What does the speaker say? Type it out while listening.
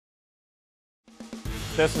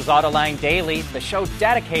This is Autoline Daily, the show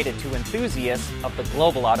dedicated to enthusiasts of the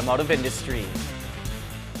global automotive industry.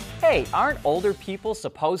 Hey, aren't older people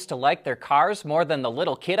supposed to like their cars more than the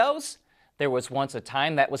little kiddos? There was once a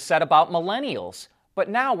time that was said about millennials, but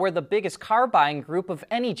now we're the biggest car buying group of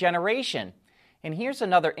any generation. And here's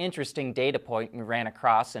another interesting data point we ran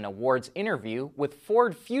across in a Ward's interview with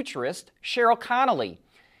Ford futurist Cheryl Connolly.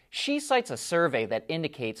 She cites a survey that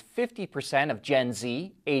indicates 50% of Gen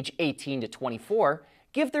Z, age 18 to 24,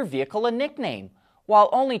 give their vehicle a nickname, while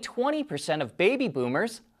only 20% of baby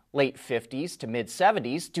boomers, late 50s to mid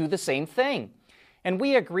 70s, do the same thing. And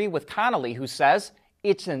we agree with Connolly, who says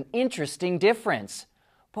it's an interesting difference.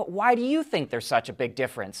 But why do you think there's such a big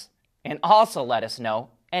difference? And also let us know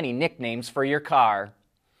any nicknames for your car.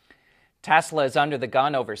 Tesla is under the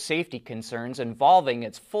gun over safety concerns involving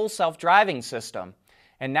its full self-driving system.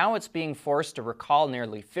 And now it's being forced to recall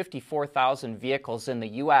nearly 54,000 vehicles in the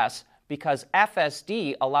U.S. because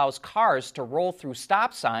FSD allows cars to roll through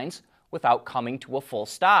stop signs without coming to a full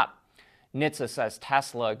stop. NHTSA says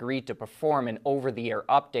Tesla agreed to perform an over-the-air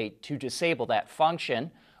update to disable that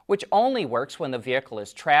function, which only works when the vehicle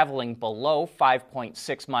is traveling below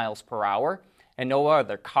 5.6 miles per hour and no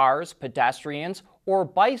other cars, pedestrians, or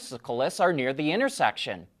bicyclists are near the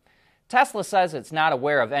intersection. Tesla says it's not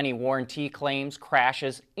aware of any warranty claims,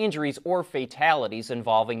 crashes, injuries, or fatalities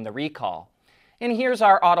involving the recall. And here's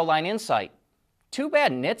our Autoline insight. Too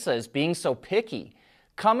bad NHTSA is being so picky.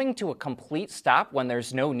 Coming to a complete stop when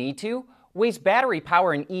there's no need to wastes battery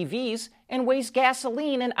power in EVs and wastes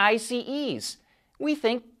gasoline in ICEs. We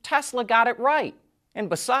think Tesla got it right. And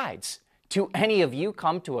besides, do any of you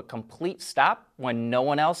come to a complete stop when no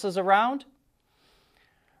one else is around?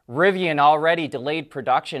 Rivian already delayed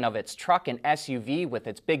production of its truck and SUV with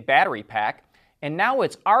its big battery pack, and now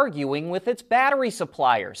it's arguing with its battery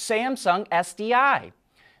supplier, Samsung SDI.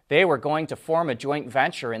 They were going to form a joint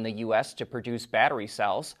venture in the U.S. to produce battery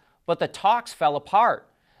cells, but the talks fell apart.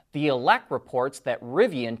 The Elect reports that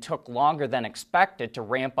Rivian took longer than expected to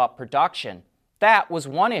ramp up production. That was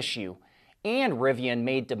one issue, and Rivian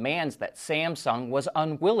made demands that Samsung was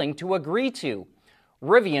unwilling to agree to.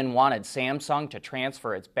 Rivian wanted Samsung to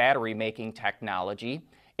transfer its battery-making technology,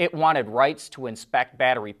 it wanted rights to inspect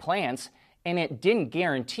battery plants, and it didn't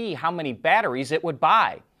guarantee how many batteries it would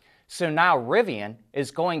buy. So now Rivian is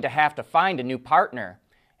going to have to find a new partner.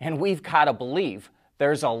 And we've got to believe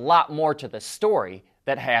there's a lot more to the story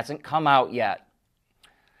that hasn't come out yet.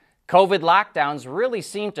 COVID lockdowns really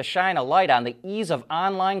seem to shine a light on the ease of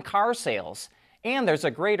online car sales. And there's a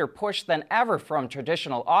greater push than ever from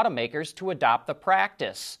traditional automakers to adopt the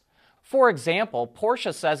practice. For example,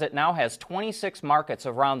 Porsche says it now has 26 markets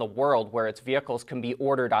around the world where its vehicles can be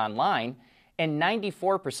ordered online, and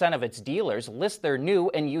 94% of its dealers list their new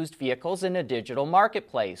and used vehicles in a digital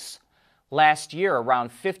marketplace. Last year,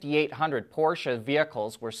 around 5,800 Porsche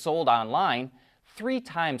vehicles were sold online, 3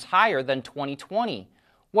 times higher than 2020.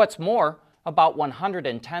 What's more, about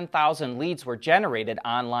 110,000 leads were generated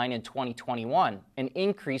online in 2021, an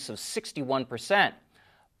increase of 61%.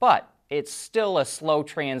 But it's still a slow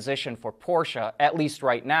transition for Porsche, at least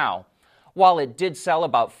right now. While it did sell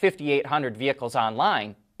about 5,800 vehicles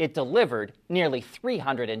online, it delivered nearly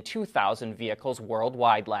 302,000 vehicles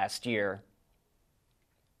worldwide last year.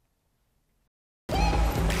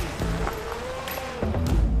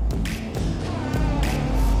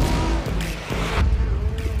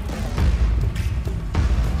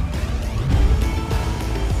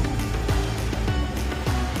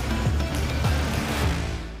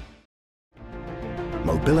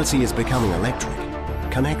 Mobility is becoming electric,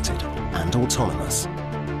 connected, and autonomous,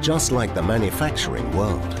 just like the manufacturing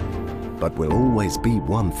world. But will always be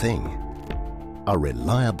one thing: a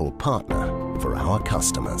reliable partner for our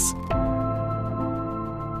customers.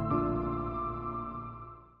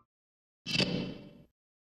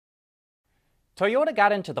 Toyota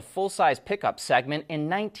got into the full-size pickup segment in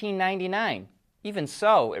 1999. Even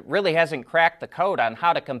so, it really hasn't cracked the code on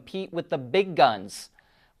how to compete with the big guns.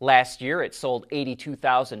 Last year, it sold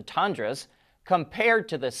 82,000 Tundras, compared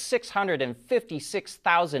to the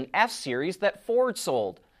 656,000 F-Series that Ford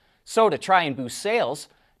sold. So to try and boost sales,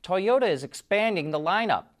 Toyota is expanding the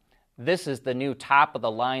lineup. This is the new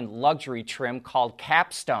top-of-the-line luxury trim called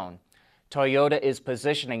Capstone. Toyota is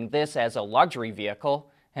positioning this as a luxury vehicle,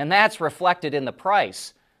 and that's reflected in the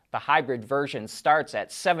price. The hybrid version starts at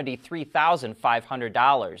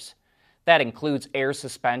 $73,500. That includes air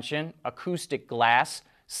suspension, acoustic glass,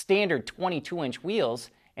 standard 22-inch wheels,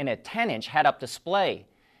 and a 10-inch head-up display.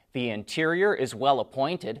 The interior is well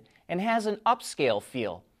appointed and has an upscale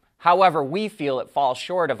feel. However, we feel it falls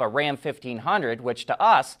short of a Ram 1500, which to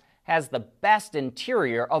us has the best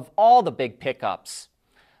interior of all the big pickups.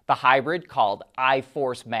 The hybrid, called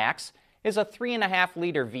iForce Max, is a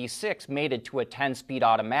 3.5-liter V6 mated to a 10-speed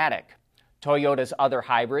automatic. Toyota's other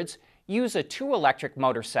hybrids use a 2-electric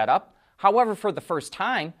motor setup. However, for the first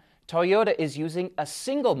time, Toyota is using a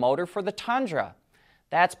single motor for the Tundra.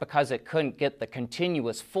 That's because it couldn't get the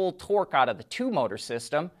continuous full torque out of the 2-motor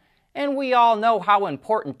system, and we all know how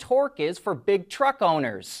important torque is for big truck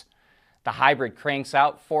owners. The hybrid cranks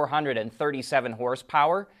out 437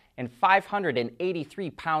 horsepower and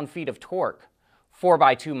 583 pound-feet of torque.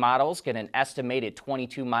 4x2 models get an estimated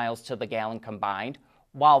 22 miles to the gallon combined,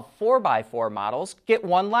 while 4x4 models get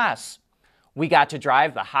one less. We got to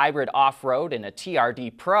drive the hybrid off-road in a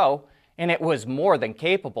TRD Pro, and it was more than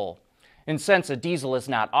capable. And since a diesel is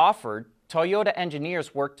not offered, Toyota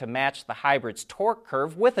engineers worked to match the hybrid's torque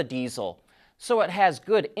curve with a diesel, so it has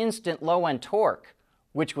good instant low-end torque,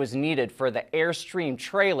 which was needed for the Airstream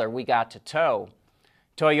trailer we got to tow.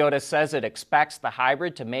 Toyota says it expects the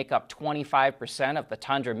hybrid to make up 25% of the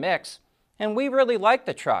Tundra mix, and we really like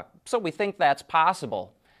the truck, so we think that's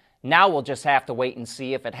possible. Now we'll just have to wait and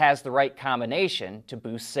see if it has the right combination to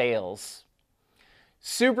boost sales.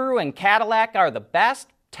 Subaru and Cadillac are the best,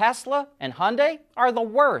 Tesla and Hyundai are the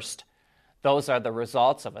worst. Those are the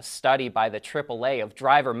results of a study by the AAA of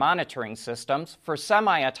driver monitoring systems for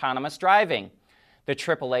semi-autonomous driving. The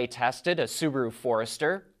AAA tested a Subaru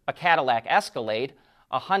Forester, a Cadillac Escalade,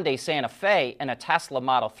 a Hyundai Santa Fe, and a Tesla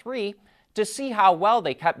Model 3 to see how well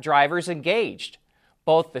they kept drivers engaged.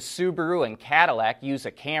 Both the Subaru and Cadillac use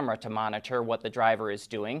a camera to monitor what the driver is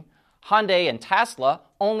doing. Hyundai and Tesla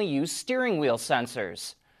only use steering wheel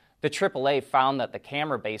sensors. The AAA found that the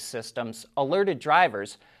camera-based systems alerted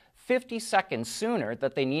drivers 50 seconds sooner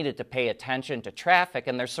that they needed to pay attention to traffic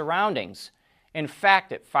and their surroundings. In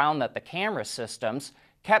fact, it found that the camera systems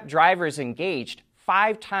kept drivers engaged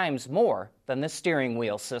 5 times more than the steering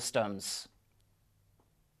wheel systems.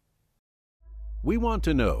 We want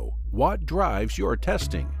to know what drives your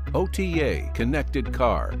testing. OTA, connected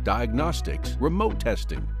car, diagnostics, remote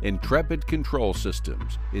testing. Intrepid Control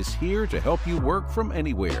Systems is here to help you work from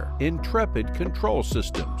anywhere. Intrepid Control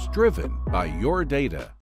Systems, driven by your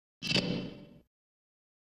data.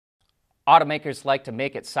 Automakers like to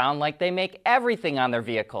make it sound like they make everything on their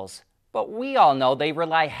vehicles, but we all know they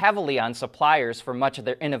rely heavily on suppliers for much of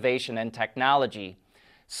their innovation and technology.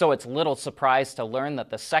 So it's little surprise to learn that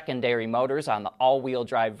the secondary motors on the all-wheel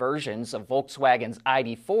drive versions of Volkswagen's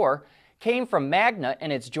ID.4 came from Magna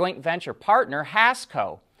and its joint venture partner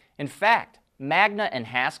Hasco. In fact, Magna and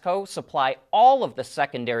Hasco supply all of the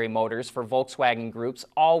secondary motors for Volkswagen Group's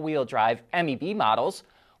all-wheel drive MEB models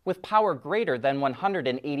with power greater than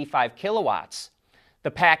 185 kilowatts. The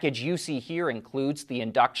package you see here includes the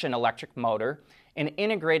induction electric motor, an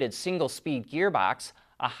integrated single-speed gearbox,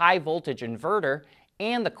 a high-voltage inverter,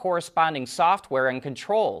 and the corresponding software and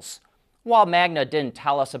controls. While Magna didn't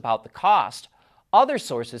tell us about the cost, other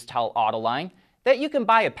sources tell Autoline that you can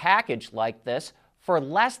buy a package like this for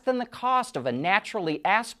less than the cost of a naturally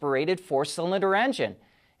aspirated 4-cylinder engine,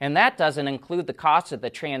 and that doesn't include the cost of the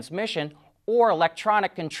transmission or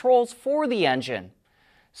electronic controls for the engine.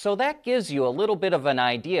 So that gives you a little bit of an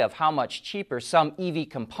idea of how much cheaper some EV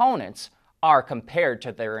components are compared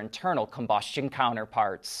to their internal combustion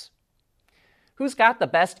counterparts. Who's got the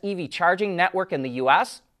best EV charging network in the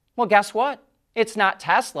US? Well, guess what? It's not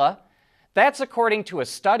Tesla. That's according to a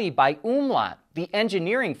study by Umlaut, the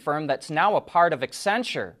engineering firm that's now a part of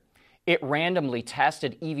Accenture. It randomly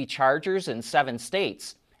tested EV chargers in 7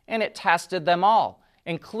 states, and it tested them all,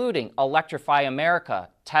 including Electrify America,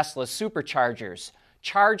 Tesla Superchargers,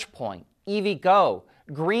 ChargePoint, EVgo,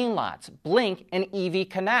 Greenlots, Blink, and EV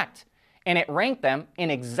Connect. And it ranked them in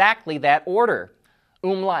exactly that order.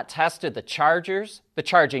 Umlaut tested the chargers, the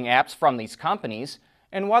charging apps from these companies,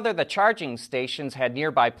 and whether the charging stations had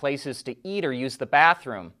nearby places to eat or use the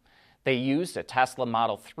bathroom. They used a Tesla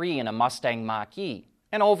Model 3 and a Mustang Mach-E.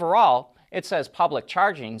 And overall, it says public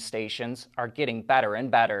charging stations are getting better and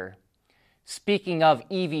better. Speaking of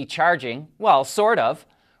EV charging, well, sort of,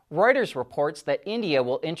 Reuters reports that India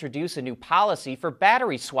will introduce a new policy for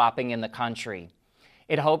battery swapping in the country.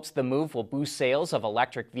 It hopes the move will boost sales of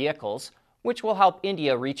electric vehicles, which will help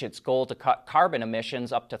India reach its goal to cut carbon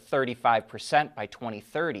emissions up to 35% by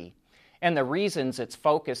 2030. And the reasons it's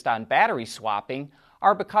focused on battery swapping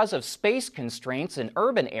are because of space constraints in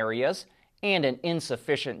urban areas and an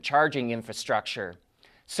insufficient charging infrastructure.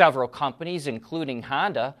 Several companies, including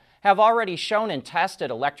Honda, have already shown and tested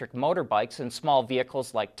electric motorbikes and small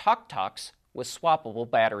vehicles like tuk-tuks with swappable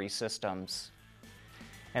battery systems.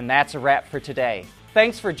 And that's a wrap for today.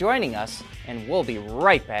 Thanks for joining us, and we'll be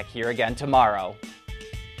right back here again tomorrow.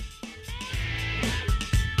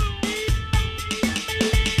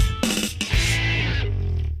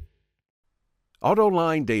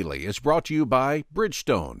 AutoLine Daily is brought to you by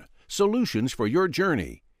Bridgestone, solutions for your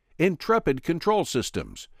journey, Intrepid Control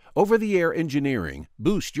Systems, over-the-air engineering,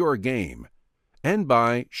 boost your game, and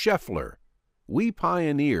by Schaeffler. We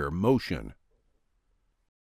pioneer motion.